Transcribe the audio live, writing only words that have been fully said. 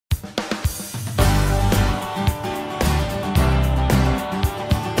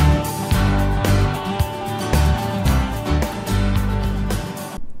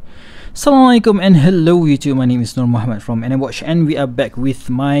Assalamualaikum and hello YouTube, my name is Nur Muhammad from NMWatch and we are back with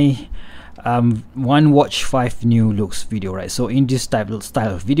my one watch 5 new looks video, right? So in this style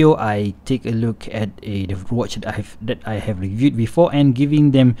of video, I take a look at the watch that I have reviewed before and giving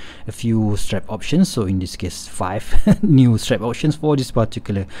them a few strap options. So in this case 5 new strap options for this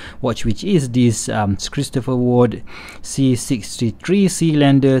particular watch, which is this Christopher Ward C63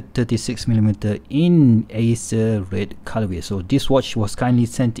 Sealander 36mm in Acer Red colorway. So this watch was kindly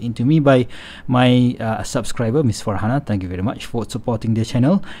sent in to me by my subscriber Miss Farhana. Thank you very much for supporting the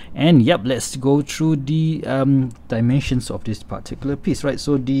channel. And yep, let's go through the dimensions of this particular piece, right?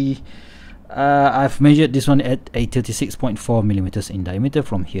 So the I've measured this one at a 36.4mm in diameter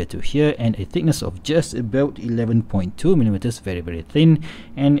from here to here, and a thickness of just about 11.2mm, very thin,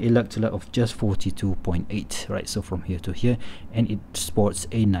 and a lug to lug of just 42.8, right? So from here to here, and it sports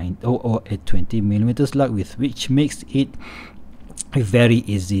a 20mm lug, with which makes it a very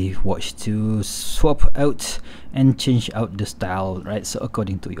easy watch to swap out and change out the style, right? So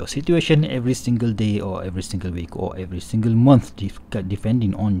according to your situation, every single day or every single week or every single month,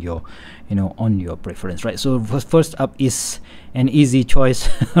 depending on your on your preference, right? So first up is an easy choice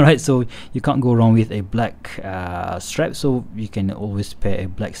right? So you can't go wrong with a black strap, so you can always pair a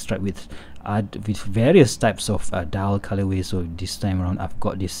black strap with various types of dial colorway. So this time around I've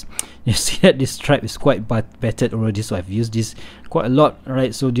got this, you see that this strap is quite battered already, so I've used this quite a lot,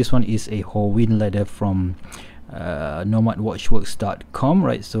 right? So this one is a Howin leather from nomadwatchworks.com,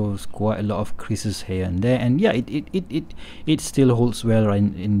 right? So it's quite a lot of creases here and there, and yeah, it still holds well, right?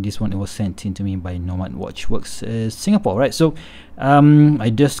 In this one, it was sent in to me by Nomad Watchworks Singapore, right? So I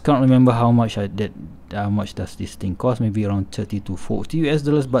just can't remember how much how much does this thing cost, maybe around 30 to 40 US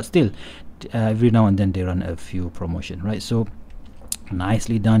dollars, but still every now and then they run a few promotion, right? So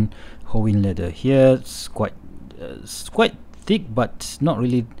nicely done Howin leather here. It's quite thick, but not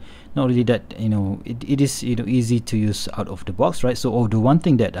really that, it is easy to use out of the box, right? So the one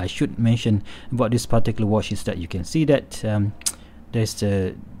thing that I should mention about this particular watch is that you can see that there's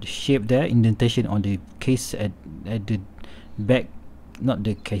the shape there, indentation on the case at the back, not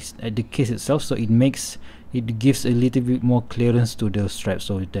the case, at the case itself. So it gives a little bit more clearance to the strap,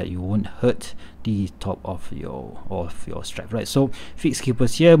 so that you won't hurt the top of your strap, right? So fixed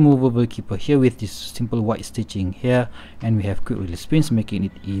keepers here, movable keeper here with this simple white stitching here, and we have quick release pins making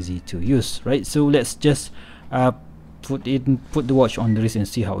it easy to use, right? So let's just put the watch on the wrist and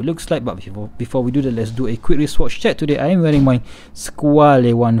see how it looks like. But before we do that, let's do a quick wristwatch check. Today I am wearing my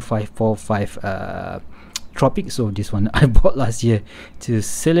Squale 1545 Tropic. So this one I bought last year to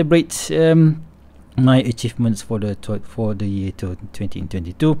celebrate my achievements for the year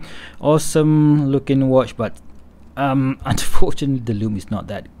 2022. Awesome looking watch, but unfortunately the lume is not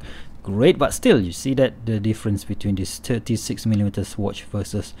that great, but still you see that the difference between this 36mm watch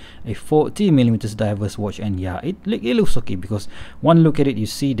versus a 40mm diverse watch, and yeah, it looks okay, because one look at it, you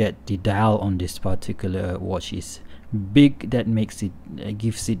see that the dial on this particular watch is big. That makes it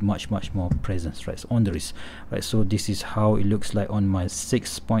gives it much more presence, right, on the wrist, right? So this is how it looks like on my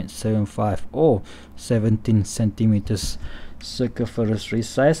 6.75 or 17 centimeters circumference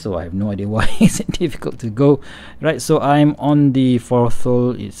wrist size. So I have no idea why it's difficult to go, right? So I'm on the 4th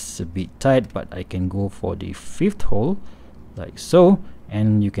hole. It's a bit tight, but I can go for the 5th hole like so,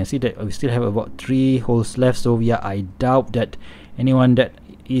 and you can see that we still have about 3 holes left. So yeah, I doubt that anyone that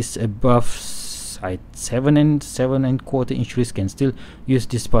is above 7.25 inch wrist can still use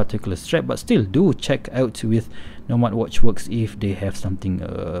this particular strap, but still do check out with Nomad Watchworks if they have something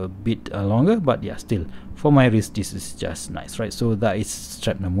a bit longer. But yeah, still for my wrist this is just nice, right? So that is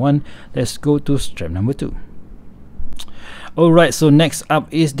strap number 1. Let's go to strap number 2. Alright, so next up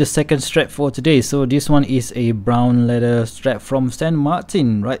is the second strap for today. So this one is a brown leather strap from Saint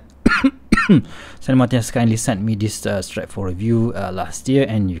Martin, right? Saint Martin has kindly sent me this strap for review last year,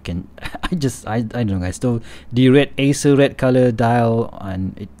 and you can I don't know guys, so the Acer Red color dial,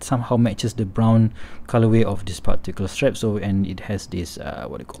 and it somehow matches the brown colorway of this particular strap. So, and it has this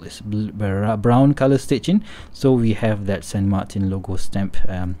what do you call this, brown color stitching. So we have that Saint Martin logo stamp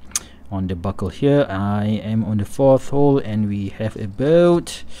on the buckle here. I am on the 4th hole, and we have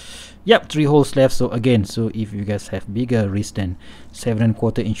about 3 holes left. So again, so if you guys have bigger wrist than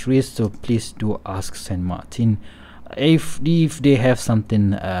 7.25 inch wrist, so please do ask Saint Martin if they have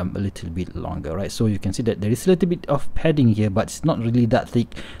something a little bit longer, right? So you can see that there is a little bit of padding here, but it's not really that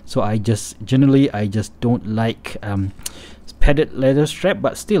thick. So I just don't like padded leather strap,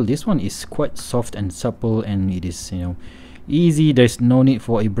 but still this one is quite soft and supple, and it is easy. There's no need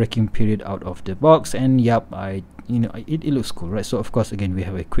for a breaking period out of the box, and yep, it looks cool, right? So of course, again, we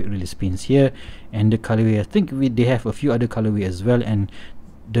have a quick release pins here, and the colorway, I think they have a few other colorway as well, and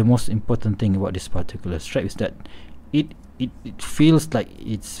the most important thing about this particular strap is that it feels like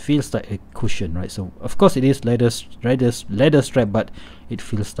a cushion, right? So of course it is leather strap, but it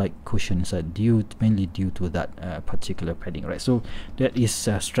feels like cushion inside, mainly due to that particular padding, right? So that is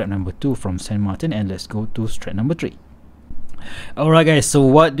strap number 2 from St. Martin, and let's go to strap number 3. Alright guys, so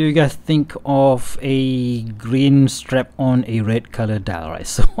what do you guys think of a green strap on a red color dial, right?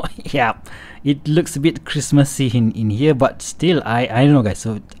 So yeah, it looks a bit Christmassy in here, but still I don't know guys,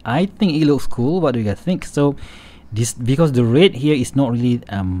 so I think it looks cool. What do you guys think? So this, because the red here is not really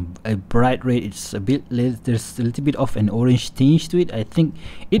a bright red, it's a bit, there's a little bit of an orange tinge to it. I think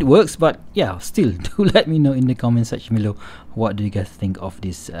it works, but yeah, still do let me know in the comment section below, what do you guys think of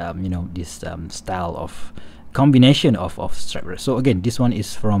this style of combination of strap. So again, this one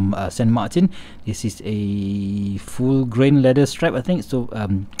is from St. Martin. This is a full grain leather strap, I think. So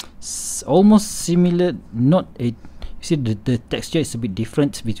almost similar, not a, you see the texture is a bit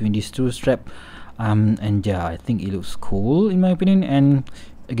different between these two strap, and yeah, I think it looks cool in my opinion. And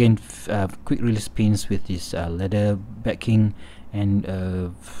again, quick release pins with this leather backing, and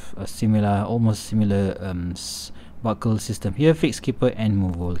a similar, almost similar buckle system here, fixed keeper and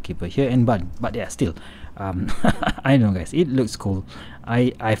movable keeper here, and but yeah, still I don't know guys, it looks cool.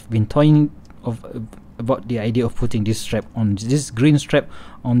 I've been toying about the idea of putting this strap on, this green strap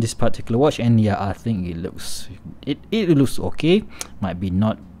on this particular watch, and yeah, I think it looks okay. Might be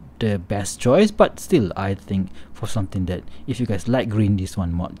not the best choice, but still I think for something that, if you guys like green, this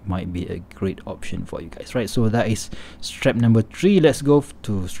one might be a great option for you guys, right? So that is strap number 3. Let's go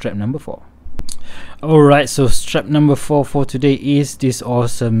to strap number 4. Alright, so strap number 4 for today is this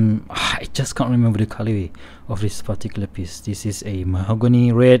awesome, I just can't remember the colorway of this particular piece. This is a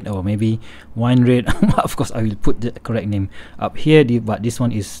mahogany red, or maybe wine red. Of course I will put the correct name up here, but this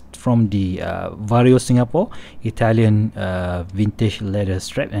one is from the Vario Singapore Italian vintage leather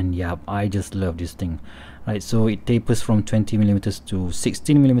strap, and yeah, I just love this thing. Right, so it tapers from 20mm to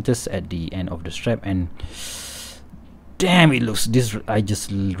 16mm at the end of the strap, and damn, it looks this. I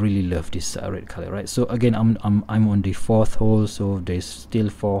just really love this red color, right? So again, I'm on the 4th hole, so there's still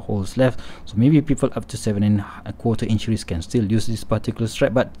 4 holes left. So maybe people up to 7¼ inches can still use this particular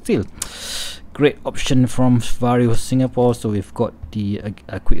strap, but still, great option from Vario Singapore. So we've got the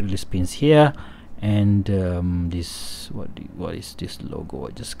quick release pins here, and this what is this logo?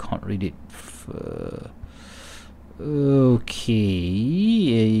 I just can't read it. Okay,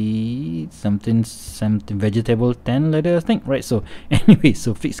 something vegetable tan leather, I think, right? So anyway,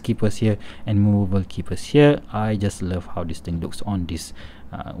 so fixed keepers here and movable keepers here. I just love how this thing looks on this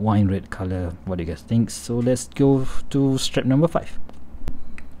wine red color. What do you guys think? So let's go to strap number 5,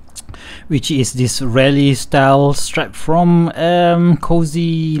 which is this rally style strap from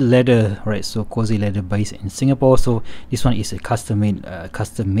Cozy Leather, right? So Cozy Leather based in Singapore. So this one is a custom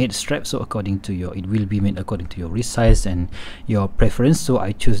made strap, so according to your, it will be made according to your wrist size and your preference. So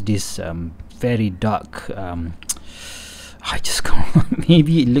I choose this very dark, I just can't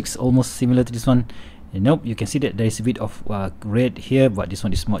maybe it looks almost similar to this one. Nope, you can see that there is a bit of red here, but this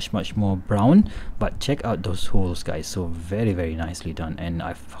one is much more brown. But check out those holes guys, so very nicely done. And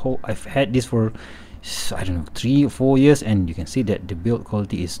I've had this for, I don't know, 3 or 4 years, and you can see that the build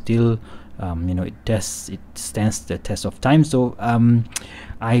quality is still it stands the test of time. So I'm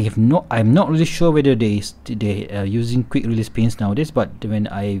not really sure whether they are using quick release pins nowadays, but when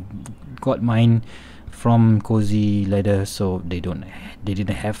I got mine from Cozy Leather, so they didn't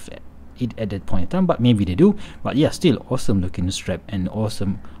have it at that point in time, but maybe they do. But yeah, still awesome looking strap and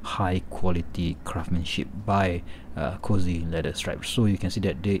awesome high quality craftsmanship by Cozy Leather strap. So you can see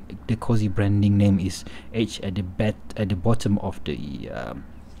that the Cozy branding name is H at the bottom of the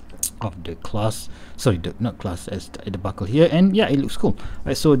class, sorry, not class, as at the buckle here. And yeah, it looks cool,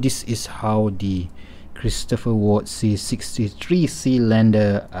 right? So this is how the Christopher Ward C63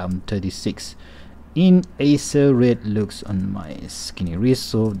 Sealander 36 in Acer Red looks on my skinny wrist.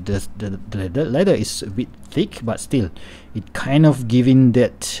 So the leather is a bit thick, but still it kind of giving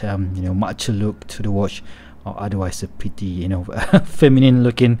that macho look to the watch, or otherwise a pretty feminine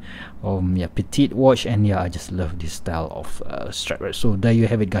looking petite watch. And yeah, I just love this style of strap. So there you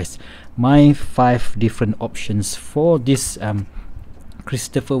have it guys, my 5 different options for this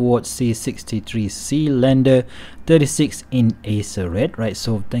Christopher Ward C63 Sealander 36 in Acer Red, right?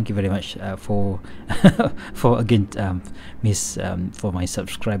 So thank you very much for again for my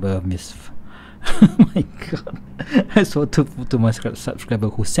subscriber, Miss oh my god, so to my subscriber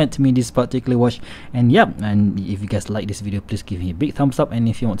who sent me this particular watch. And yeah, and if you guys like this video, please give me a big thumbs up, and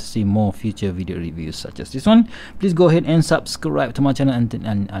if you want to see more future video reviews such as this one, please go ahead and subscribe to my channel. And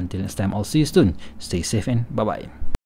until next time, I'll see you soon. Stay safe and bye bye.